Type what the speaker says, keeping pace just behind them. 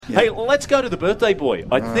Hey, let's go to the birthday boy.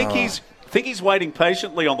 I think he's waiting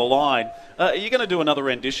patiently on the line. Are you going to do another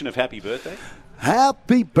rendition of Happy Birthday?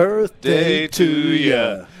 Happy birthday to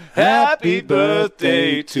you. Happy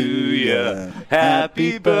birthday to you.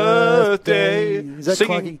 Happy birthday. Is that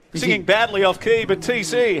Singing badly off key, but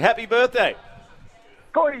TC, happy birthday.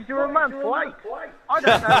 Guys, you're a month late. I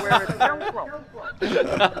don't know where it's come from.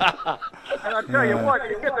 And I tell you what,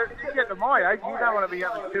 you get to my age, you don't want to be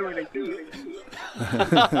having two in a year.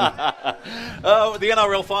 The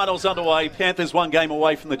NRL finals underway. Panthers one game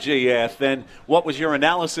away from the GF. And what was your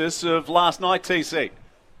analysis of last night, TC?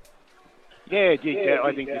 Yeah,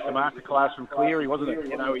 I think it's a masterclass from Cleary, wasn't it?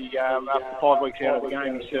 You know, he, after 5 weeks out of the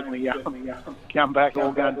game, he certainly come back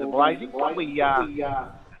all guns a-blazing. Probably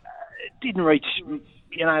didn't reach,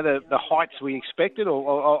 you know, the heights we expected,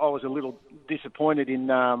 or I was a little disappointed in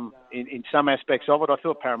some aspects of it. I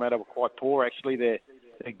thought Parramatta were quite poor, actually. Their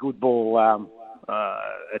good ball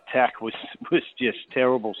attack was just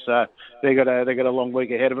terrible. So they got a long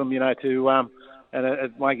week ahead of them, you know, and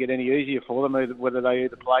it won't get any easier for them, whether they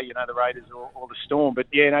either play, you know, the Raiders or the Storm. But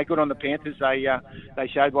yeah, no, good on the Panthers. They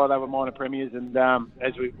showed why they were minor premiers, and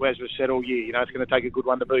as we've said all year, you know, it's going to take a good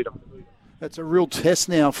one to beat them. It's a real test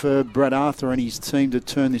now for Brad Arthur and his team to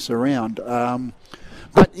turn this around.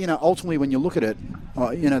 But, you know, ultimately when you look at it,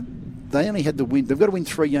 you know, they only had to win. They've got to win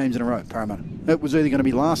 3 games in a row, Parramatta. It was either going to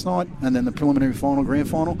be last night and then the preliminary final, grand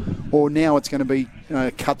final, or now it's going to be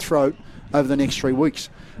cutthroat over the next 3 weeks.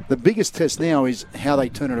 The biggest test now is how they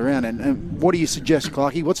turn it around. And what do you suggest,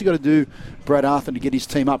 Clarke? What's he got to do, Brad Arthur, to get his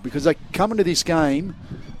team up? Because they come into this game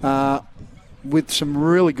with some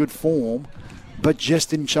really good form, but just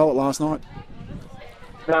didn't show it last night.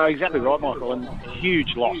 No, exactly right, Michael. And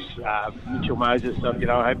huge loss. Mitchell Moses, you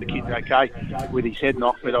know, I hope the kid's okay with his head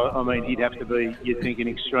knocked, but I mean, he'd have to be, you'd think, in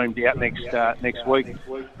extreme doubt next week. Mate,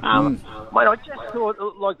 I just thought,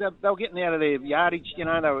 like, they were getting out of their yardage, you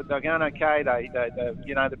know, they were going okay. They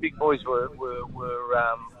you know, the big boys were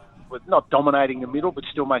not dominating the middle, but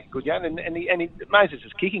still making good game. And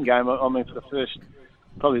Moses' kicking game, I mean, for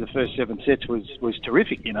probably the first 7 sets was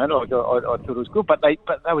terrific, you know. I thought it was good, but they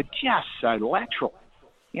were just so lateral.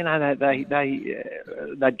 You know, they'd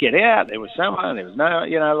get out. There was someone. There was no.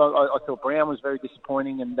 You know, I thought Brown was very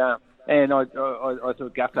disappointing, and I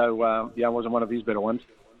thought Gutto, wasn't one of his better ones.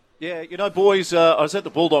 Yeah, you know, boys, I was at the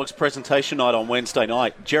Bulldogs presentation night on Wednesday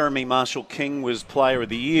night. Jeremy Marshall-King was Player of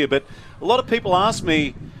the Year, but a lot of people asked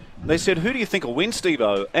me. They said, "Who do you think will win,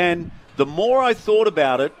 Steve-O?" And the more I thought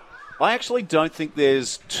about it, I actually don't think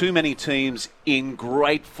there's too many teams in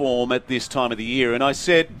great form at this time of the year. And I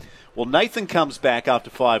said, well, Nathan comes back after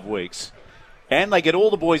 5 weeks, and they get all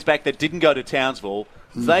the boys back that didn't go to Townsville.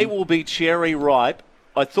 Mm-hmm. They will be cherry ripe.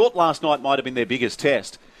 I thought last night might have been their biggest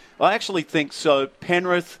test. I actually think so.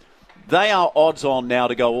 Penrith, they are odds on now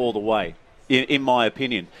to go all the way, in my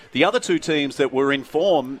opinion. The other 2 teams that were in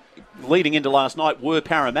form leading into last night were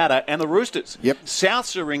Parramatta and the Roosters. Yep.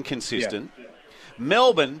 Souths are inconsistent. Yep.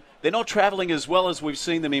 Melbourne, they're not travelling as well as we've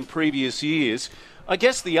seen them in previous years. I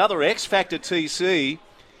guess the other X factor, TC,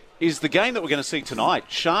 is the game that we're going to see tonight.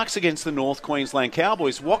 Sharks against the North Queensland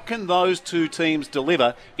Cowboys. What can those 2 teams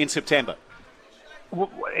deliver in September?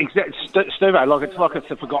 Exactly, Steve. Like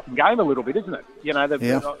it's a forgotten game a little bit, isn't it? You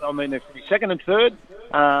know, I mean, if second and third,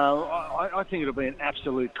 I think it'll be an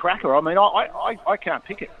absolute cracker. I mean, I can't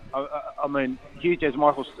pick it. I mean, huge, as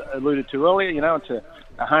Michael alluded to earlier. You know, it's a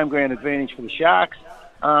home ground advantage for the Sharks.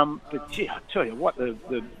 But gee, I tell you what,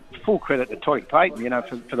 the full credit to Tory Payton, you know,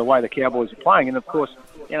 for the way the Cowboys are playing, and of course,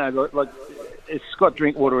 you know, like Scott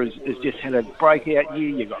Drinkwater has just had a breakout year.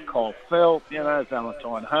 You've got Cole Felt, you know,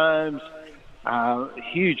 Valentine Holmes,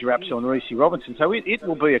 huge raps on Reece Robinson. So it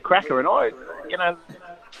will be a cracker. And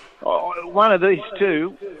one of these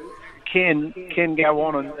 2 can go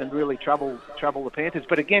on and really trouble the Panthers.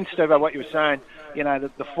 But again, Steve, what you were saying, you know,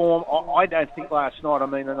 the form, I don't think last night, I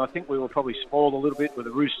mean, and I think we were probably spoiled a little bit with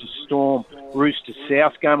the Roosters Storm, Roosters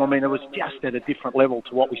South game. I mean, it was just at a different level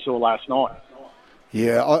to what we saw last night.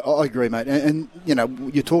 Yeah, I agree, mate. And, you know,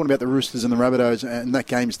 you're talking about the Roosters and the Rabbitohs, and that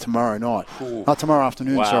game's tomorrow night. Tomorrow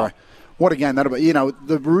afternoon, wow. Sorry. What a game that'll be. You know,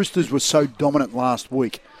 the Roosters were so dominant last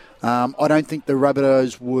week. I don't think the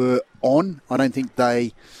Rabbitohs were on. I don't think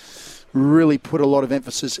they really put a lot of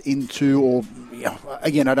emphasis into, or, you know,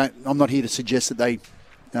 again, I'm not here to suggest that they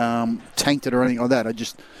tanked it or anything like that. I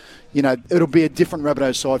just, you know, it'll be a different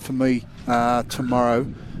Rabbitohs side for me tomorrow.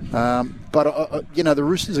 But, you know, the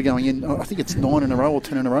Roosters are going in, I think it's 9 in a row or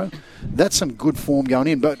 10 in a row. That's some good form going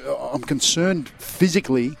in. But I'm concerned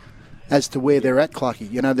physically as to where they're at, Clarke.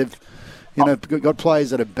 You know, You know, got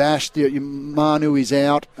players that are bashed. Manu is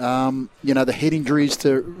out. The head injuries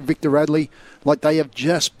to Victor Radley. Like, they have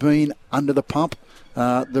just been under the pump,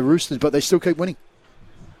 the Roosters, but they still keep winning.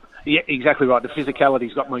 Yeah, exactly right. The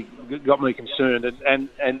physicality's got me concerned, and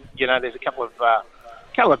there's a couple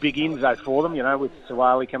of big ins though for them. With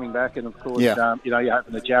Sawali coming back, and of course, you're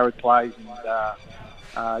hoping that Jared plays, and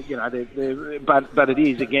but it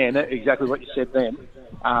is again exactly what you said then.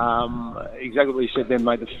 Exactly what you said then,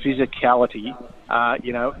 mate. The physicality,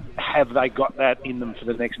 have they got that in them for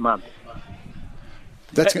the next month?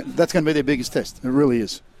 That's going to be their biggest test. It really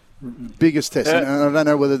is. Biggest test. And I don't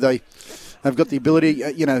know whether they have got the ability,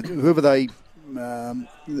 whoever they're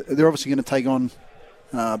obviously going to take on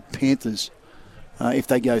Panthers if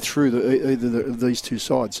they go through either of these two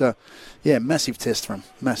sides. So, yeah, massive test for them.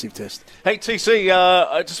 Massive test. Hey, TC,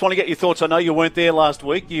 I just want to get your thoughts. I know you weren't there last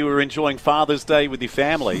week. You were enjoying Father's Day with your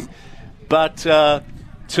family. But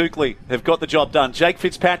Toukley have got the job done. Jake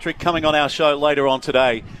Fitzpatrick coming on our show later on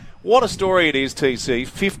today. What a story it is, TC.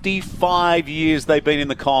 55 years they've been in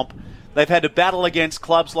the comp. They've had to battle against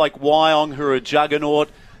clubs like Wyong, who are a juggernaut,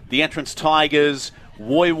 the Entrance Tigers,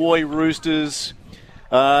 Woy Woy Roosters,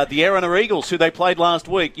 the Erina Eagles, who they played last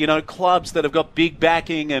week. Clubs that have got big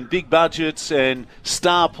backing and big budgets and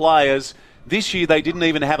star players. This year they didn't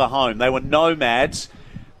even have a home. They were nomads.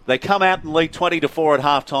 They come out and lead 20-4 at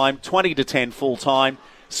halftime, 20-10 full time.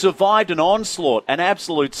 Survived an onslaught, an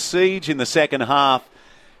absolute siege in the second half.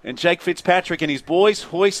 And Jake Fitzpatrick and his boys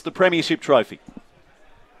hoist the Premiership trophy.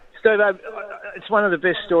 Steve, it's one of the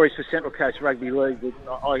best stories for Central Coast Rugby League that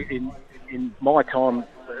in my time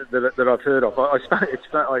that I've heard of.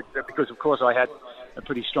 Because, of course, I had a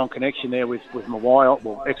pretty strong connection there with my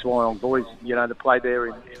ex-Wyong boys, that played there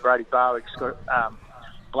in Brady Barwick,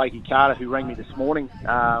 Blakey Carter, who rang me this morning.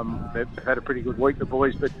 They've had a pretty good week, the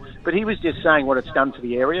boys. But he was just saying what it's done for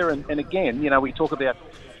the area. And again, we talk about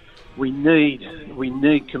we need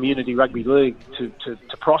community rugby league to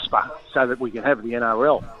prosper so that we can have the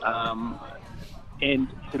NRL. And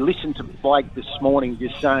to listen to Blake this morning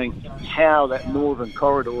just saying how that northern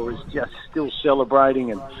corridor is just still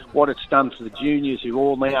celebrating and what it's done for the juniors who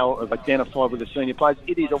all now have identified with the senior players,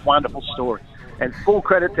 it is a wonderful story. And full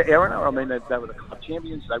credit to Erina. I mean, they were the club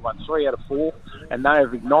champions. They won 3 out of 4, and they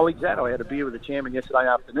have acknowledged that. I had a beer with the chairman yesterday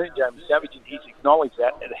afternoon, James Savage, and he's acknowledged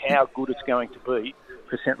that and how good it's going to be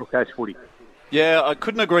for Central Coast footy. Yeah, I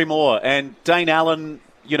couldn't agree more. And Dane Allen,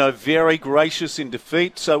 very gracious in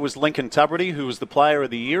defeat. So was Lincoln Tubridy, who was the player of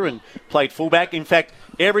the year and played fullback. In fact,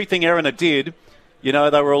 everything Erina did, they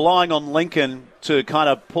were relying on Lincoln to kind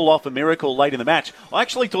of pull off a miracle late in the match. I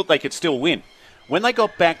actually thought they could still win. When they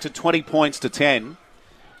got back to 20 points to 10,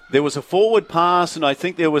 there was a forward pass and I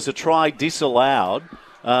think there was a try disallowed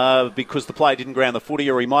because the player didn't ground the footy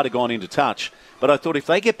or he might have gone into touch. But I thought if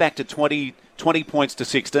they get back to 20 points to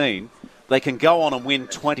 16, they can go on and win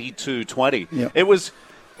 22-20. Yep.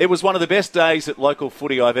 It was one of the best days at local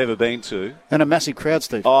footy I've ever been to. And a massive crowd,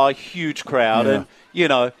 Steve. Oh, a huge crowd.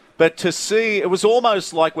 Yeah. And, but to see, it was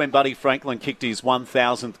almost like when Buddy Franklin kicked his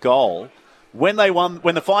 1,000th goal. When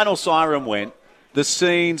the final siren went, the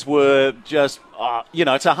scenes were just,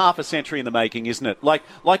 it's a half a century in the making, isn't it? Like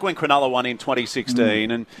when Cronulla won in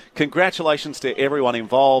 2016. And congratulations to everyone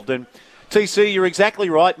involved. And TC, you're exactly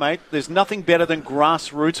right, mate. There's nothing better than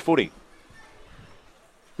grassroots footy.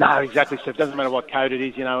 No, exactly, Steve. It doesn't matter what code it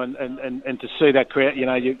is, and to see that crowd,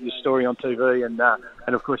 your story on TV,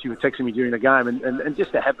 and of course you were texting me during the game, and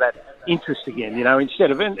just to have that interest again, instead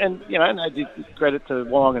of, and I did credit to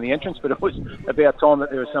Wyong and the entrance, but it was about time that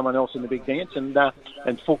there was someone else in the big dance,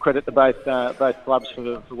 and full credit to both clubs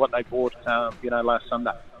for what they bought, last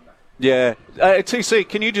Sunday. Yeah. TC,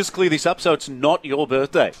 can you just clear this up so it's not your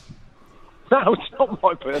birthday? No, it's not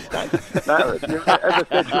my birthday. No, as I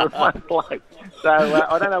said, you're a fun bloke. So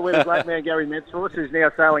I don't know where the great man Gary Metzros, who's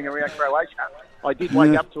now sailing around Croatia. I did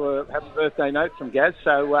wake up to a happy birthday note from Gaz.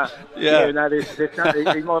 So there's no,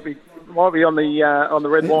 he might be on the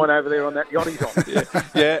red wine over there on that yacht he's on.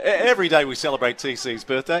 Yeah, every day we celebrate TC's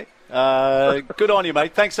birthday. Good on you,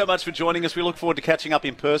 mate. Thanks so much for joining us. We look forward to catching up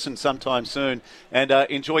in person sometime soon. And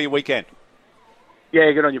enjoy your weekend.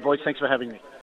 Yeah, good on you, boys. Thanks for having me.